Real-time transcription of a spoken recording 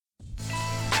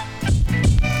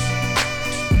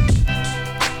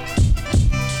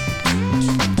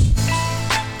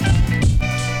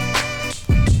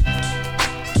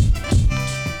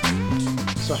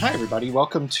everybody.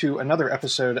 Welcome to another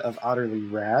episode of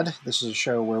Otterly Rad. This is a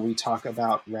show where we talk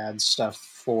about rad stuff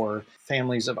for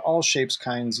families of all shapes,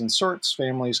 kinds, and sorts,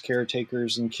 families,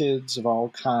 caretakers, and kids of all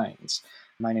kinds.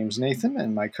 My name's Nathan,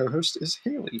 and my co-host is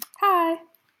Haley. Hi.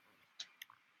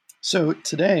 So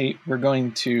today we're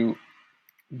going to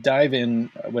dive in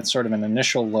with sort of an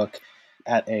initial look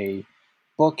at a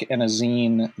book and a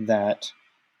zine that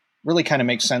really kind of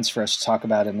makes sense for us to talk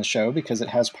about in the show because it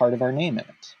has part of our name in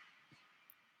it.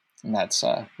 And that's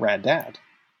Rad Dad.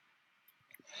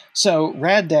 So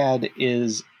Rad Dad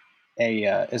is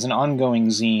an ongoing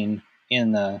zine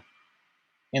in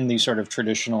the sort of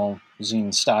traditional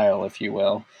zine style, if you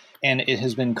will, and it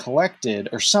has been collected,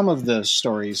 or some of the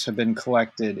stories have been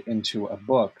collected into a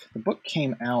book. The book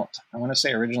came out, I want to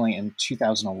say, originally in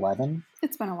 2011.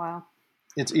 It's been a while.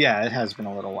 It has been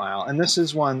a little while, and this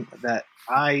is one that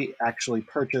I actually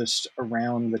purchased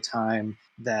around the time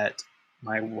that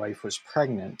my wife was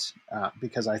pregnant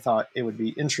because I thought it would be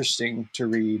interesting to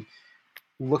read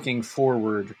looking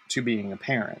forward to being a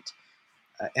parent.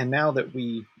 And now that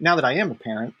I am a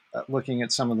parent, looking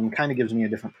at some of them kind of gives me a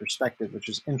different perspective, which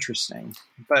is interesting.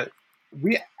 But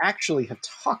we actually have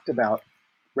talked about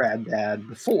Rad Dad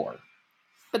before.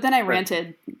 But then I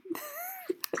ranted.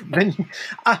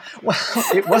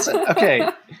 It wasn't. Okay.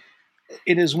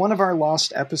 It is one of our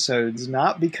lost episodes,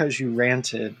 not because you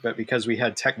ranted, but because we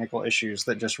had technical issues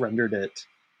that just rendered it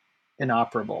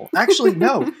inoperable. Actually,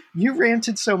 no, you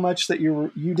ranted so much that you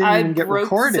didn't even get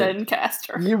recorded.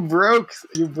 Zencaster. You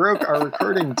broke our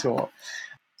recording tool.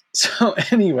 So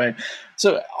anyway,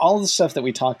 all the stuff that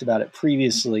we talked about it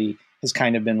previously has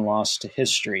kind of been lost to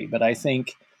history. But I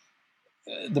think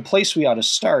the place we ought to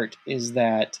start is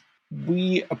that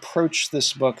we approach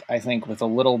this book, I think, with a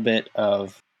little bit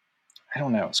of, I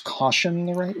don't know, is caution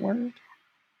the right word?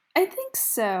 I think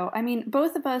so. I mean,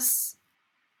 both of us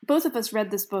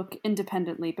read this book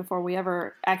independently before we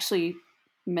ever actually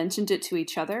mentioned it to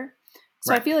each other.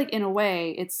 So right. I feel like in a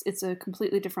way it's a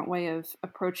completely different way of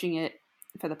approaching it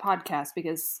for the podcast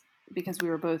because we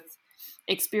were both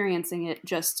experiencing it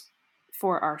just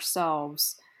for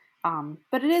ourselves.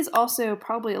 But it is also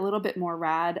probably a little bit more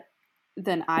rad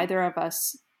than either of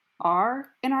us are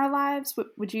in our lives.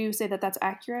 Would you say that that's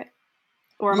accurate?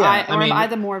 Or am I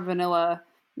the more vanilla,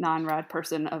 non-rad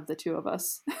person of the two of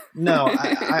us? No,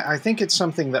 I think it's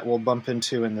something that we'll bump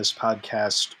into in this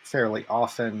podcast fairly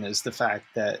often is the fact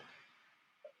that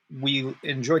we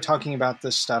enjoy talking about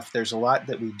this stuff. There's a lot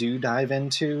that we do dive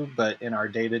into, but in our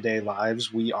day-to-day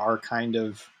lives, we are kind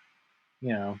of,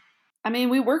 I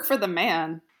mean, we work for the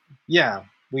man. Yeah,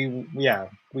 we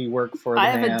work for the man.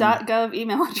 I have a .gov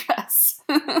email address.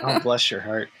 Oh, bless your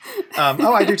heart.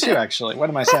 I do too, actually. What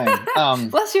am I saying?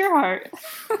 Bless your heart.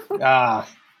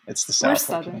 It's the South. We're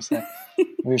Southern. What can I say?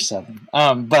 We're Southern.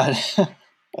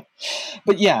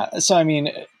 But yeah, so I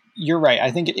mean, you're right.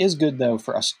 I think it is good, though,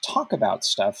 for us to talk about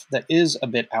stuff that is a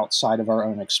bit outside of our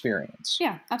own experience.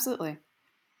 Yeah, absolutely.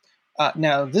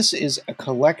 Now, this is a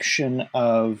collection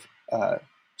of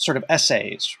sort of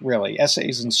essays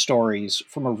and stories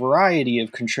from a variety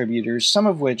of contributors, some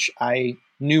of which I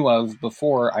knew of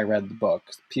before I read the book.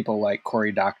 People like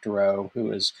Cory Doctorow,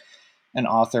 who is an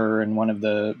author and one of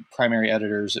the primary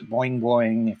editors at Boing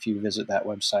Boing, if you visit that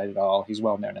website at all. He's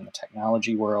well known in the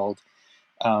technology world.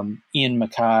 Ian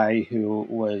Mackay, who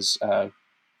was a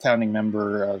founding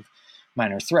member of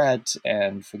Minor Threat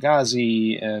and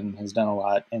Fugazi and has done a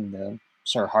lot in the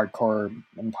sort of hardcore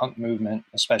and punk movement,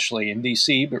 especially in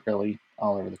DC, but really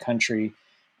all over the country.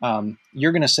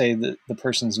 You're going to say the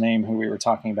person's name who we were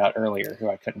talking about earlier, who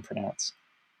I couldn't pronounce.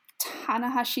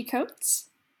 Tanahashi Coates?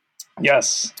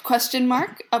 Yes. Question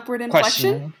mark? Upward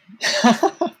inflection?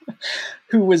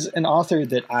 Who was an author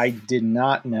that I did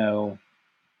not know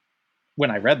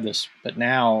when I read this, but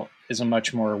now is a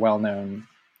much more well-known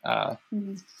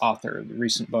author. The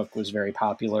recent book was very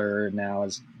popular, now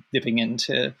is dipping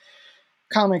into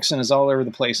comics and is all over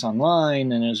the place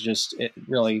online and it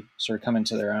really sort of come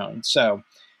into their own. So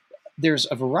there's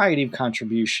a variety of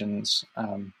contributions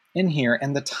in here,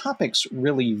 and the topics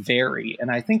really vary. And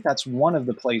I think that's one of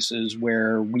the places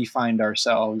where we find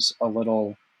ourselves a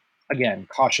little, again,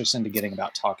 cautious into getting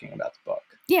about talking about the book.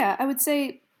 Yeah, I would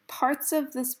say parts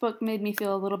of this book made me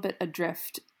feel a little bit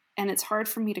adrift, and it's hard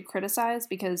for me to criticize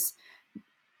because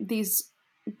these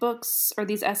books or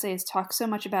these essays talk so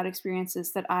much about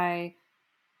experiences that I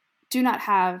do not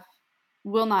have,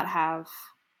 will not have,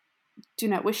 do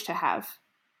not wish to have.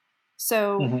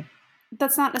 So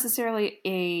that's not necessarily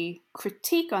a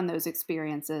critique on those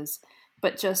experiences,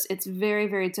 but just it's very,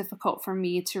 very difficult for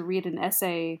me to read an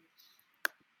essay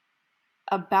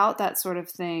about that sort of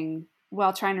thing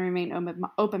while trying to remain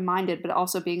open-minded, but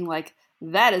also being like,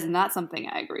 that is not something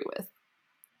I agree with.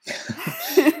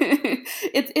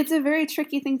 It's a very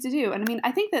tricky thing to do. And I mean,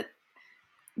 I think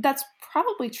that's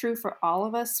probably true for all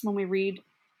of us when we read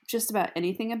just about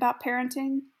anything about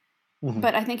parenting. Mm-hmm.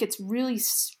 But I think it's really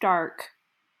stark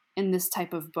in this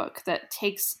type of book that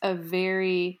takes a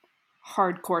very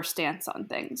hardcore stance on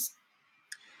things.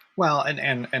 Well,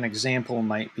 and an example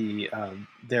might be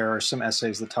there are some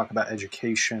essays that talk about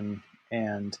education,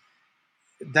 and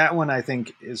that one I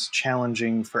think is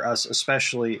challenging for us,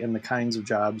 especially in the kinds of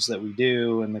jobs that we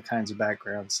do and the kinds of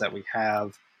backgrounds that we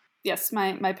have. Yes,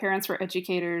 my parents were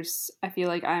educators. I feel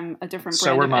like I'm a different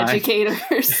brand of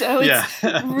educator. So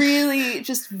it's really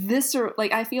just visceral.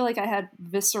 Like, I feel like I had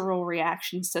visceral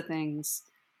reactions to things,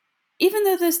 even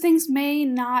though those things may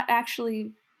not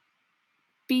actually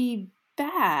be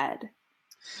bad.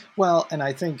 Well, and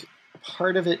I think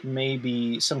part of it may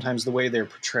be sometimes the way they're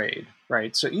portrayed,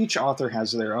 right? So each author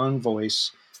has their own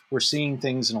voice. We're seeing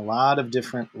things in a lot of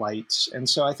different lights. And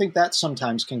so I think that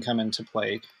sometimes can come into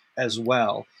play as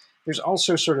well. There's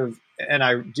also sort of, and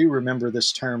I do remember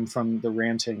this term from the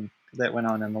ranting that went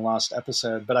on in the last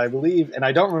episode, but I believe, and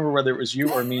I don't remember whether it was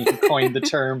you or me who coined the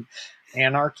term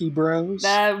anarchy bros.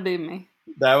 That would be me.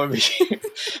 That would be.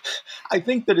 I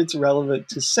think that it's relevant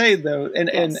to say, though,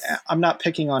 and I'm not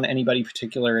picking on anybody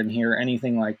particular in here or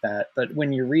anything like that, but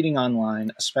when you're reading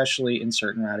online, especially in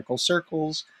certain radical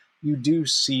circles, you do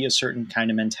see a certain kind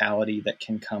of mentality that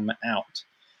can come out.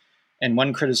 And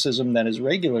one criticism that is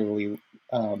regularly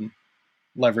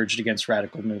leveraged against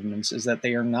radical movements is that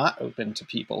they are not open to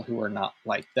people who are not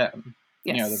like them.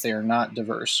 Yes. You know, that they are not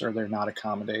diverse, or they're not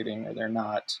accommodating, or they're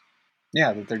not...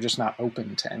 Yeah, that they're just not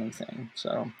open to anything.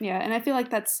 So yeah, and I feel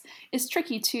like it's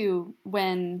tricky too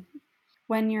when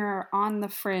you're on the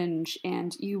fringe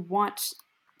and you want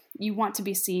to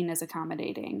be seen as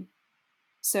accommodating.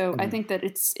 So I think that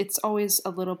it's always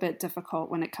a little bit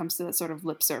difficult when it comes to that sort of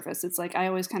lip service. It's like I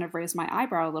always kind of raise my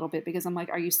eyebrow a little bit because I'm like,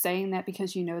 are you saying that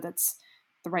because you know that's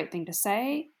the right thing to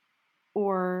say,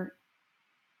 or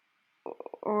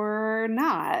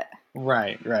not?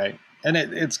 Right. And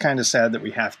it's kind of sad that we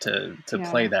have to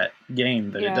play that game,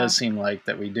 but it does seem like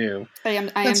that we do. I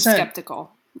am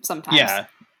skeptical sometimes.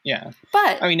 Yeah.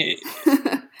 But I mean,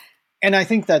 and I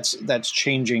think that's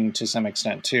changing to some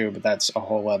extent too, but that's a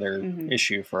whole other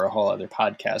issue for a whole other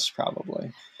podcast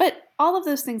probably. But all of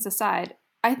those things aside,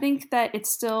 I think that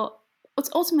it's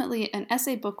ultimately an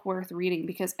essay book worth reading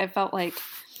because I felt like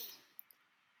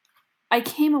I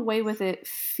came away with it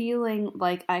feeling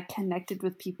like I connected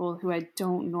with people who I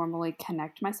don't normally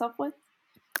connect myself with.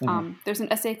 There's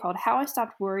an essay called How I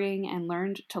Stopped Worrying and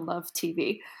Learned to Love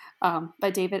TV by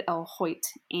David L. Hoyt.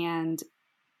 And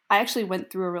I actually went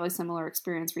through a really similar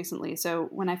experience recently. So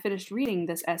when I finished reading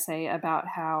this essay about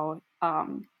how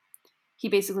he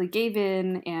basically gave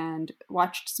in and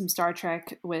watched some Star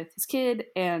Trek with his kid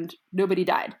and nobody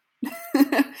died.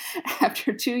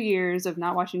 After 2 years of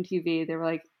not watching TV, they were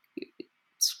like,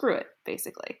 screw it,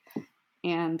 basically.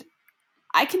 And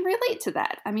I can relate to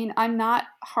that. I mean, I'm not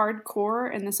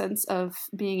hardcore in the sense of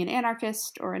being an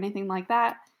anarchist or anything like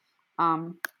that.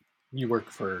 You work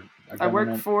for a government, I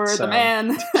work for the man.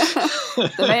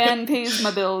 The man pays my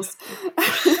bills.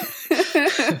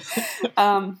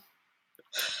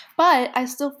 But I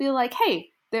still feel like, hey,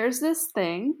 there's this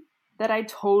thing that I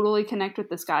totally connect with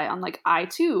this guy on. Like, I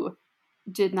too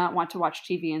did not want to watch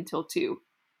TV until 2.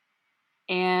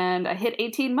 And I hit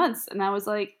 18 months and I was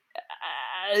like,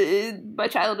 my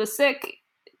child is sick.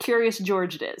 Curious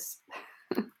George it is.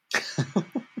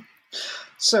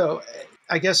 So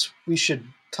I guess we should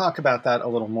talk about that a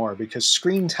little more because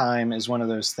screen time is one of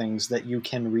those things that you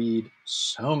can read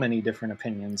so many different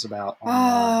opinions about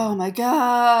online. Oh my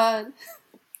God.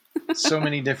 So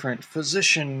many different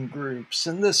physician groups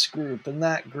and this group and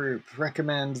that group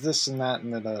recommend this and that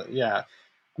and that. Yeah.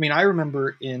 I mean, I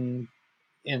remember in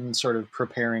sort of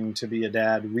preparing to be a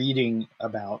dad, reading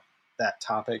about that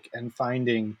topic and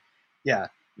finding,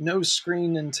 no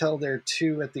screen until they're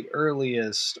 2 at the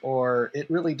earliest, or it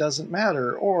really doesn't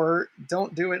matter, or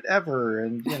don't do it ever.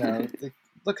 And,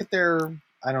 look at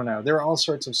I don't know, there are all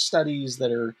sorts of studies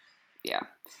that are. Yeah.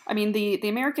 I mean, the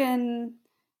American,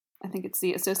 I think it's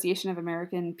the Association of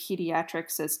American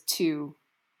Pediatrics says 2,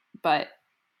 but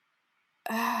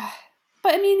I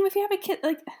mean, if you have a kid,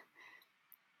 like,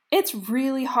 it's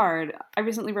really hard. I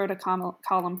recently wrote a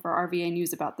column for RVA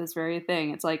News about this very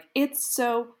thing. It's like, it's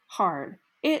so hard.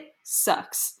 It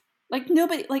sucks. Like,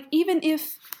 nobody, like, even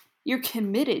if you're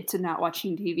committed to not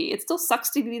watching TV, it still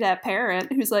sucks to be that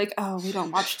parent who's like, oh, we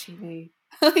don't watch TV.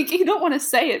 Like, you don't want to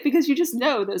say it because you just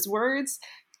know those words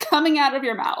coming out of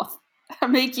your mouth.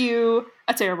 make you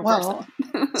a terrible Well,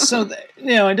 person. so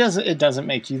it doesn't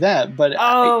make you that, but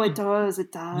Oh, it does.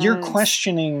 It you're does.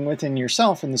 questioning within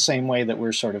yourself in the same way that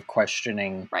we're sort of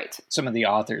questioning Right. some of the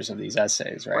authors of these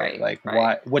essays, right?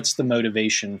 Right. What's the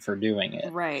motivation for doing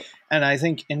it? Right. And I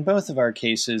think in both of our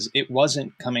cases, it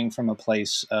wasn't coming from a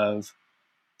place of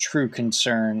true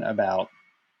concern about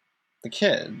the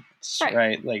kids,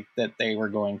 right? Like that they were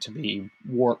going to be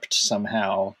warped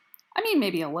somehow. I mean,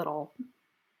 maybe a little.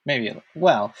 Maybe,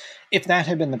 well, if that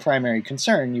had been the primary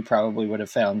concern, you probably would have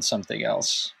found something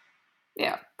else.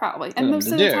 Yeah, probably. And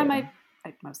most of the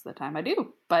time I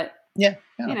do. But, yeah.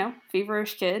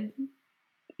 feverish kid,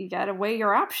 you got to weigh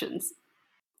your options.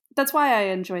 That's why I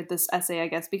enjoyed this essay, I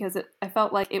guess, because I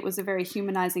felt like it was a very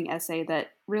humanizing essay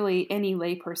that really any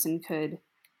layperson could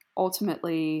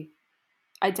ultimately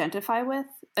identify with.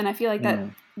 And I feel like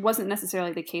that wasn't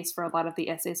necessarily the case for a lot of the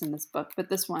essays in this book, but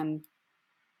this one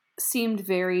seemed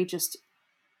very just,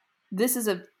 this is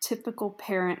a typical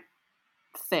parent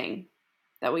thing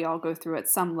that we all go through at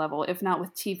some level. If not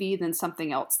with TV, then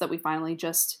something else that we finally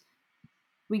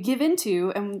we give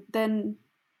into, and then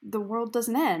the world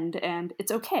doesn't end and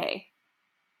it's okay.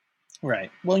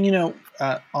 Right. Well,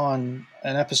 on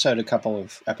an episode, a couple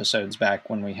of episodes back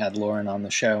when we had Lauren on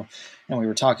the show, and we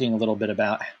were talking a little bit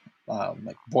about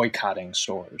like boycotting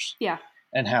stores. Yeah.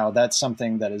 And how that's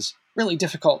something that is really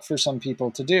difficult for some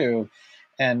people to do.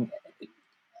 And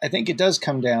I think it does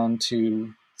come down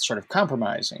to sort of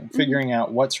compromising, figuring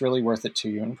out what's really worth it to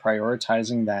you and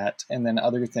prioritizing that, and then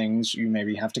other things you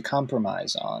maybe have to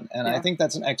compromise on. And I think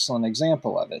that's an excellent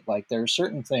example of it. Like there are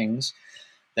certain things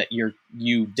that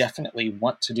you definitely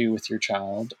want to do with your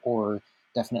child or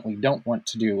definitely don't want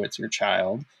to do with your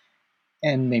child.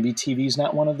 And maybe TV is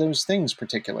not one of those things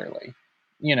particularly,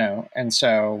 and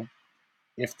so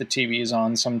if the TV is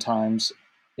on sometimes,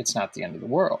 it's not the end of the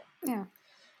world. Yeah.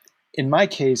 In my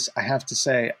case, I have to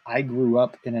say I grew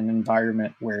up in an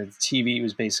environment where the TV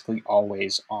was basically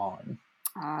always on.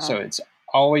 So it's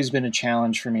always been a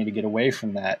challenge for me to get away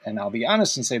from that. And I'll be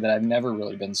honest and say that I've never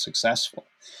really been successful.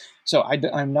 So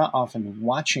I'm not often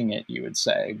watching it, you would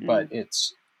say, but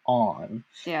it's on.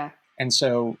 Yeah. And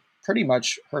so pretty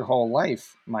much her whole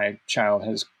life, my child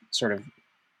has sort of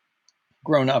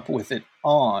grown up with it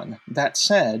on. That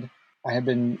said, I have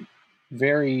been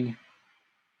very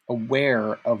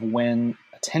aware of when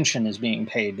attention is being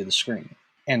paid to the screen.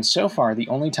 And so far, the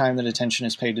only time that attention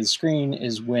is paid to the screen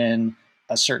is when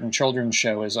a certain children's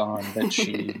show is on that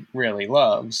she really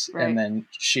loves. Right. And then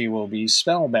she will be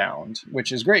spellbound,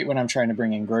 which is great when I'm trying to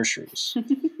bring in groceries,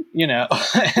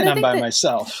 and I'm by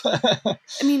myself. I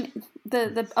mean,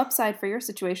 the upside for your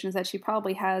situation is that she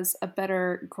probably has a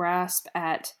better grasp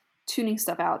at tuning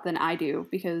stuff out than I do,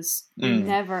 because we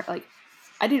never,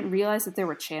 I didn't realize that there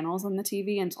were channels on the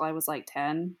TV until I was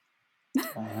 10.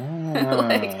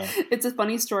 It's a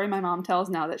funny story my mom tells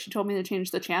now that she told me to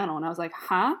change the channel, and I was like,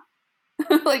 huh?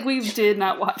 We did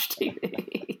not watch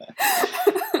TV.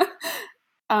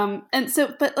 And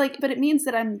so, but it means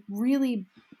that I'm really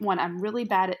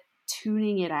bad at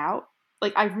tuning it out.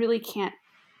 I really can't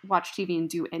watch TV and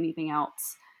do anything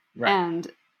else. Right. And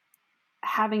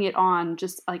having it on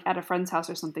just at a friend's house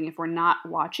or something, if we're not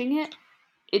watching it,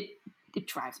 it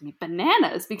drives me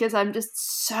bananas because I'm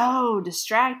just so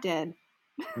distracted.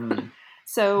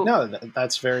 So no,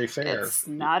 that's very fair. It's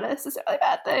not necessarily a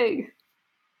bad thing.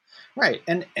 Right.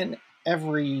 And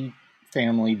every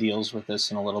family deals with this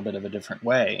in a little bit of a different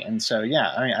way. And so,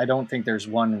 yeah, I don't think there's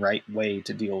one right way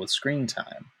to deal with screen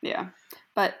time. Yeah.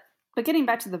 But getting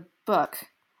back to the book.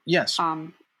 Yes.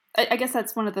 I guess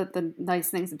that's one of the nice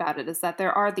things about it, is that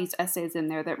there are these essays in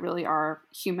there that really are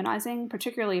humanizing,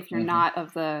 particularly if you're not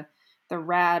of the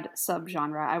rad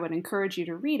subgenre. I would encourage you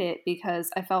to read it because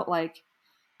I felt like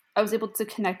I was able to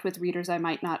connect with readers I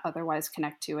might not otherwise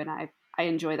connect to, and I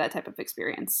enjoy that type of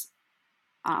experience.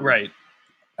 Right.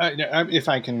 If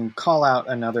I can call out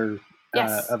another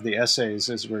of the essays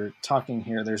as we're talking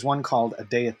here, there's one called A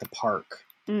Day at the Park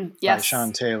by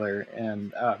Sean Taylor,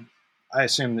 and I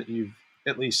assume that you've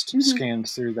at least scanned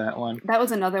through that one. That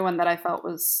was another one that I felt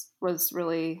was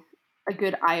really a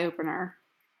good eye-opener.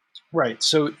 Right.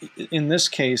 So in this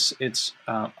case, it's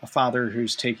a father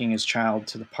who's taking his child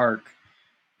to the park,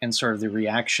 and sort of the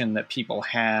reaction that people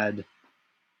had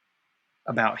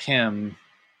about him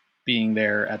being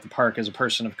there at the park as a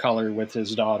person of color with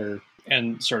his daughter,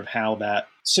 and sort of how that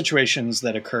situations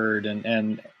that occurred,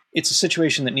 and it's a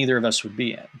situation that neither of us would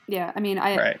be in. Yeah. I mean,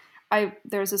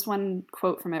 there's this one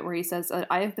quote from it where he says,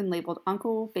 I have been labeled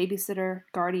uncle, babysitter,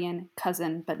 guardian,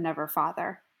 cousin, but never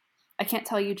father. I can't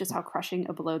tell you just how crushing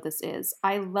a blow this is.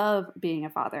 I love being a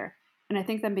father, and I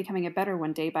think I'm becoming a better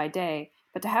one day by day,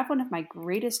 but to have one of my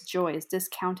greatest joys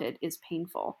discounted is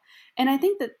painful. And I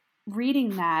think that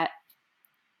reading that,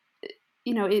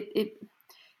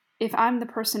 if I'm the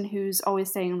person who's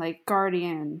always saying like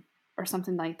guardian or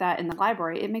something like that in the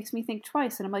library, it makes me think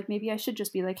twice. And I'm like, maybe I should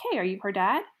just be like, hey, are you her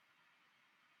dad?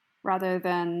 Rather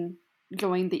than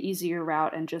going the easier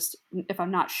route and just, if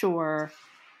I'm not sure,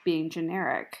 being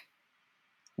generic.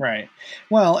 Right.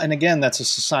 Well, and again, that's a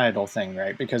societal thing,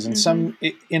 right? Because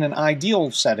in an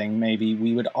ideal setting, maybe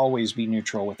we would always be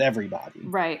neutral with everybody.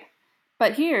 Right.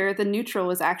 But here, the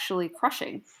neutral is actually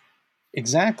crushing.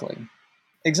 Exactly.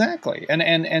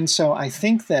 And so I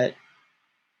think that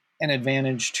an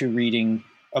advantage to reading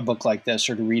a book like this,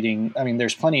 or to reading, I mean,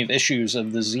 there's plenty of issues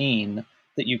of the zine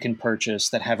that you can purchase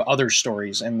that have other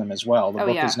stories in them as well. The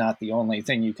book is not the only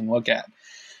thing you can look at.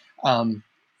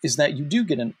 Is that you do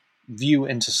get a view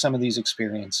into some of these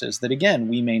experiences that, again,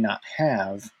 we may not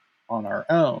have on our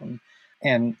own.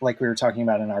 And like we were talking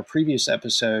about in our previous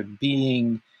episode,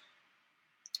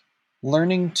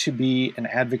 learning to be an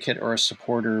advocate or a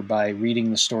supporter by reading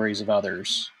the stories of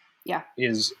others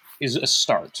is a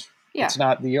start. Yeah. It's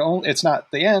not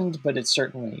the end, but it's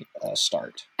certainly a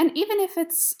start. And even if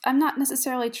I'm not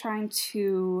necessarily trying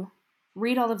to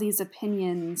read all of these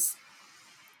opinions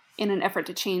in an effort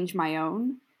to change my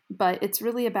own, but it's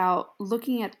really about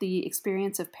looking at the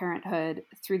experience of parenthood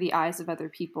through the eyes of other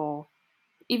people,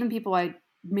 even people I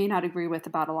may not agree with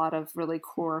about a lot of really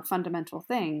core fundamental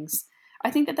things. I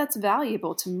think that that's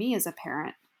valuable to me as a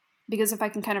parent, because if I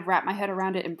can kind of wrap my head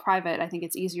around it in private, I think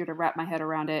it's easier to wrap my head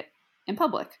around it in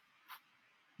public.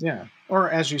 Yeah.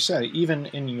 Or as you say, even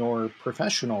in your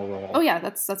professional role. Oh yeah,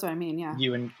 that's what I mean. Yeah.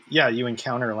 You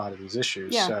encounter a lot of these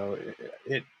issues. Yeah. So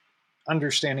it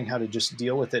understanding how to just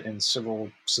deal with it in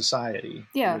civil society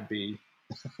would be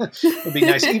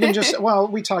nice. Even just, well,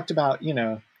 we talked about,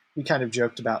 we kind of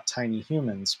joked about tiny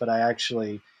humans, but I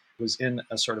actually was in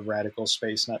a sort of radical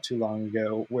space not too long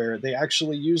ago where they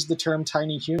actually used the term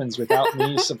tiny humans without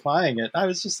me supplying it. I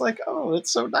was just like, oh,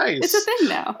 it's so nice. It's a thing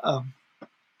now.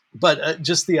 But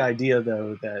just the idea,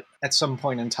 though, that at some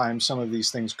point in time, some of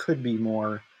these things could be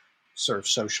more sort of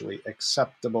socially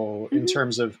acceptable in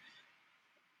terms of,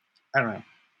 I don't know,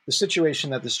 the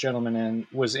situation that this gentleman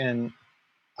was in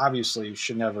obviously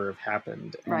should never have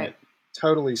happened. And it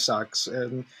totally sucks.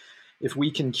 And if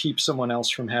we can keep someone else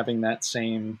from having that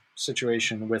same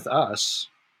situation with us,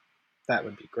 that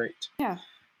would be great. Yeah.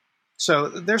 So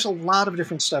there's a lot of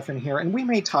different stuff in here. And we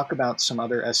may talk about some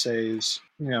other essays,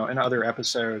 in other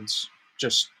episodes,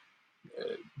 just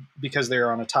because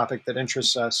they're on a topic that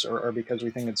interests us, or because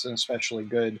we think it's an especially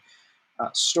good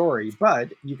story. But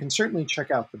you can certainly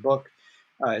check out the book.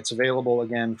 It's available,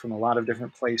 again, from a lot of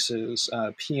different places.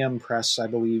 PM Press, I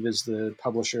believe, is the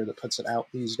publisher that puts it out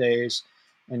these days.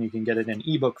 And you can get it in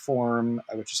ebook form,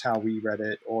 which is how we read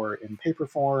it, or in paper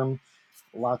form.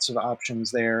 Lots of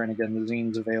options there. And again, the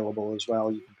zine's available as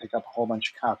well. You can pick up a whole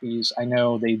bunch of copies. I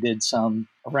know they did some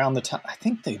around the time. I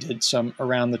think they did some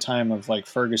around the time of like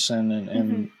Ferguson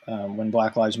and when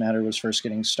Black Lives Matter was first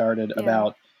getting started,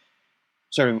 about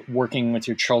sort of working with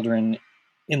your children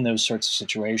in those sorts of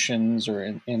situations, or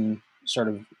in sort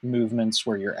of movements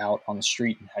where you're out on the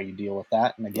street and how you deal with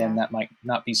that. And again, that might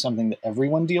not be something that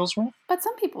everyone deals with. But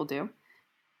some people do.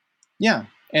 Yeah.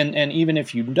 And even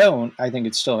if you don't, I think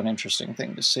it's still an interesting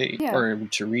thing to see or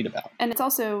to read about. And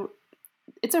it's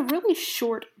a really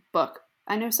short book.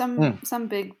 I know some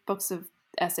big books of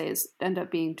essays end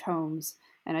up being tomes,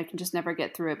 and I can just never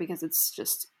get through it because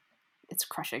it's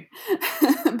crushing.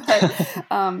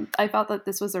 But I felt that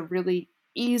this was a really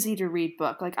easy to read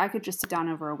book. Like I could just sit down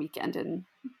over a weekend and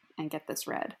get this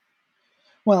read.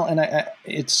 Well, and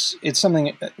it's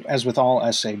something, as with all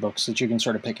essay books, that you can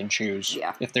sort of pick and choose.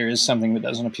 Yeah. If there is something that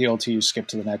doesn't appeal to you, skip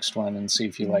to the next one and see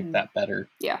if you like that better.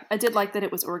 Yeah, I did like that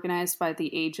it was organized by the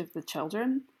age of the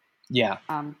children. Yeah.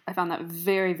 I found that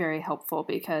very, very helpful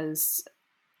because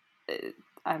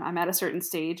I'm at a certain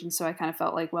stage, and so I kind of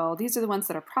felt like, well, these are the ones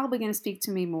that are probably going to speak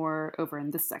to me more over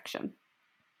in this section.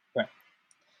 Right.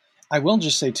 I will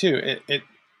just say, too,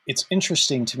 it's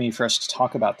interesting to me for us to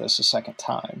talk about this a second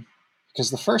time. Because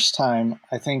the first time,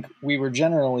 I think we were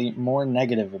generally more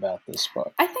negative about this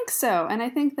book. I think so, and I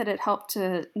think that it helped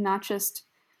to not just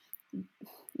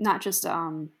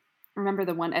remember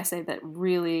the one essay that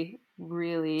really,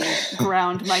 really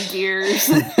ground my gears.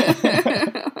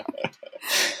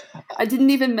 I didn't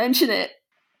even mention it.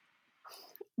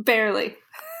 Barely.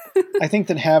 I think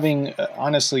that having,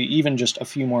 honestly, even just a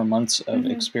few more months of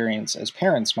experience as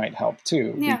parents might help,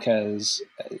 too. Yeah. Because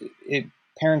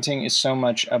parenting is so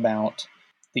much about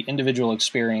the individual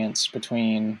experience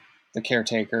between the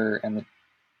caretaker and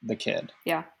the kid.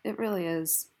 Yeah, it really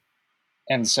is.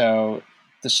 And so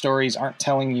the stories aren't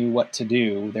telling you what to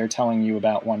do. They're telling you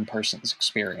about one person's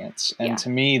experience. And to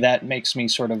me, that makes me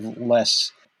sort of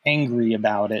less angry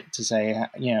about it, to say,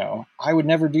 I would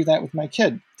never do that with my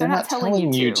kid. They're not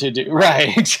telling you to do.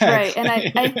 Right, exactly. Right. And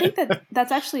I think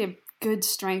that's actually a good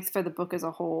strength for the book as a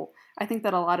whole. I think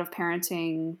that a lot of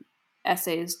parenting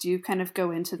essays do kind of go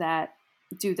into that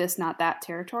do this, not that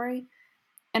territory.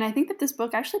 And I think that this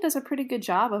book actually does a pretty good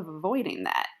job of avoiding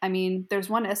that. I mean, there's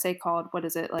one essay called, what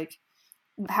is it, like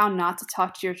how not to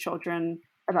talk to your children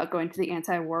about going to the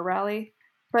anti-war rally,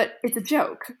 but it's a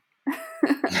joke.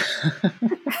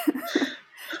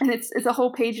 And it's a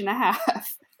whole page and a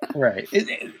half. Right.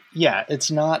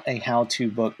 It's not a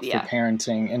how-to book for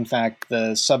parenting. In fact,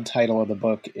 the subtitle of the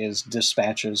book is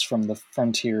Dispatches from the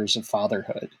Frontiers of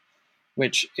Fatherhood,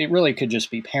 which it really could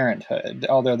just be parenthood,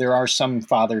 although there are some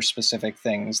father-specific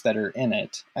things that are in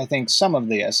it. I think some of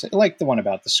the essays, like the one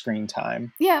about the screen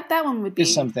time. Yeah, that one would be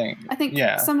something. I think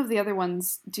some of the other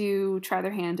ones do try their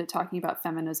hand at talking about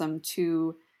feminism,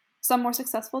 to some more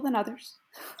successful than others.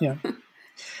 Yeah.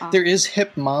 There is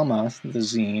Hip Mama, the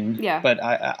zine, but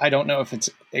I don't know if it's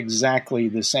exactly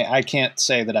the same. I can't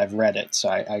say that I've read it, so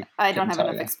I don't have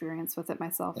enough experience with it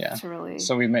myself to really.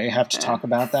 So we may have to talk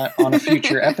about that on a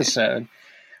future episode.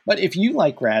 But if you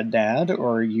like Rad Dad,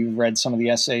 or you've read some of the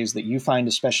essays that you find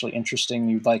especially interesting,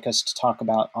 you'd like us to talk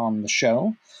about on the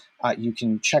show, you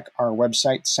can check our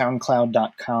website,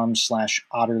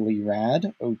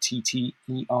 soundcloud.com/otterlyrad,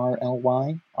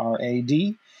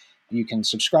 OTTERLYRAD. You can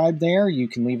subscribe there, you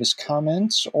can leave us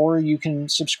comments, or you can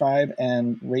subscribe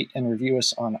and rate and review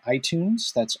us on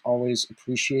iTunes. That's always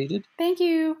appreciated. Thank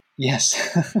you.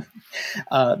 Yes.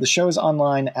 The show is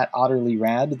online at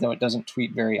OtterlyRad, though it doesn't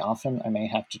tweet very often. I may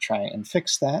have to try and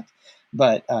fix that.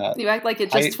 But you act like it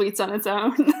just tweets on its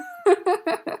own.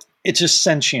 It's just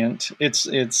sentient. It's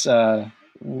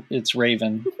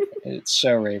Raven. It's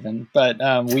so Raven. But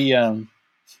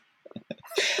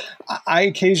I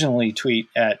occasionally tweet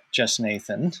at Just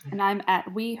Nathan. And I'm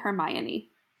at We Hermione.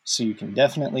 So you can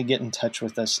definitely get in touch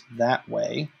with us that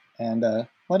way. And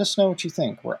let us know what you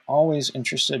think. We're always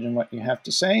interested in what you have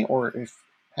to say. Or if,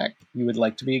 heck, you would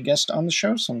like to be a guest on the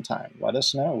show sometime, let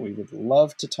us know. We would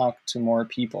love to talk to more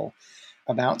people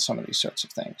about some of these sorts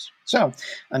of things. So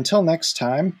until next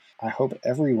time, I hope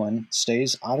everyone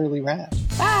stays utterly rad.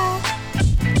 Bye!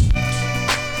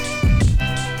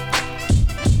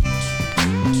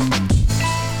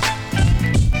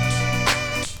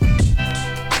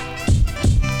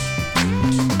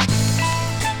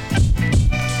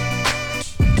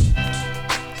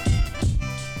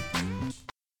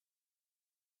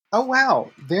 Oh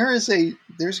wow! There's a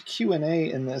Q&A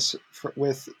in this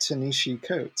with Tanishi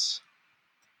Coates,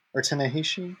 or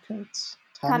Tanahashi Coates.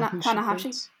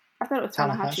 Tanahashi. I thought it was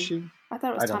Tanahashi. I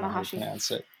thought it was I don't know Tanahashi. how to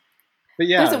pronounce it. But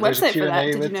yeah, there's a website for that.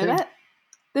 Did you know that?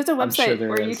 There's a website sure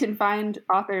where you can find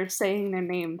authors saying their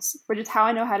names, which is how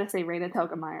I know how to say Raina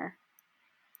Telgemeier.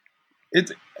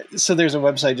 So there's a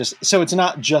website so it's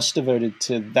not just devoted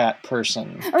to that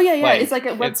person. Oh yeah. It's like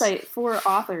a website for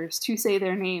authors to say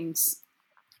their names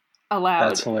aloud.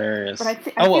 That's hilarious. But I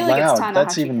feel like it's Tanahashi.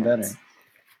 That's even better.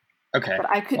 Okay. But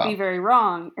I could be very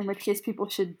wrong, in which case people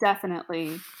should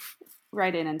definitely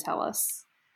write in and tell us.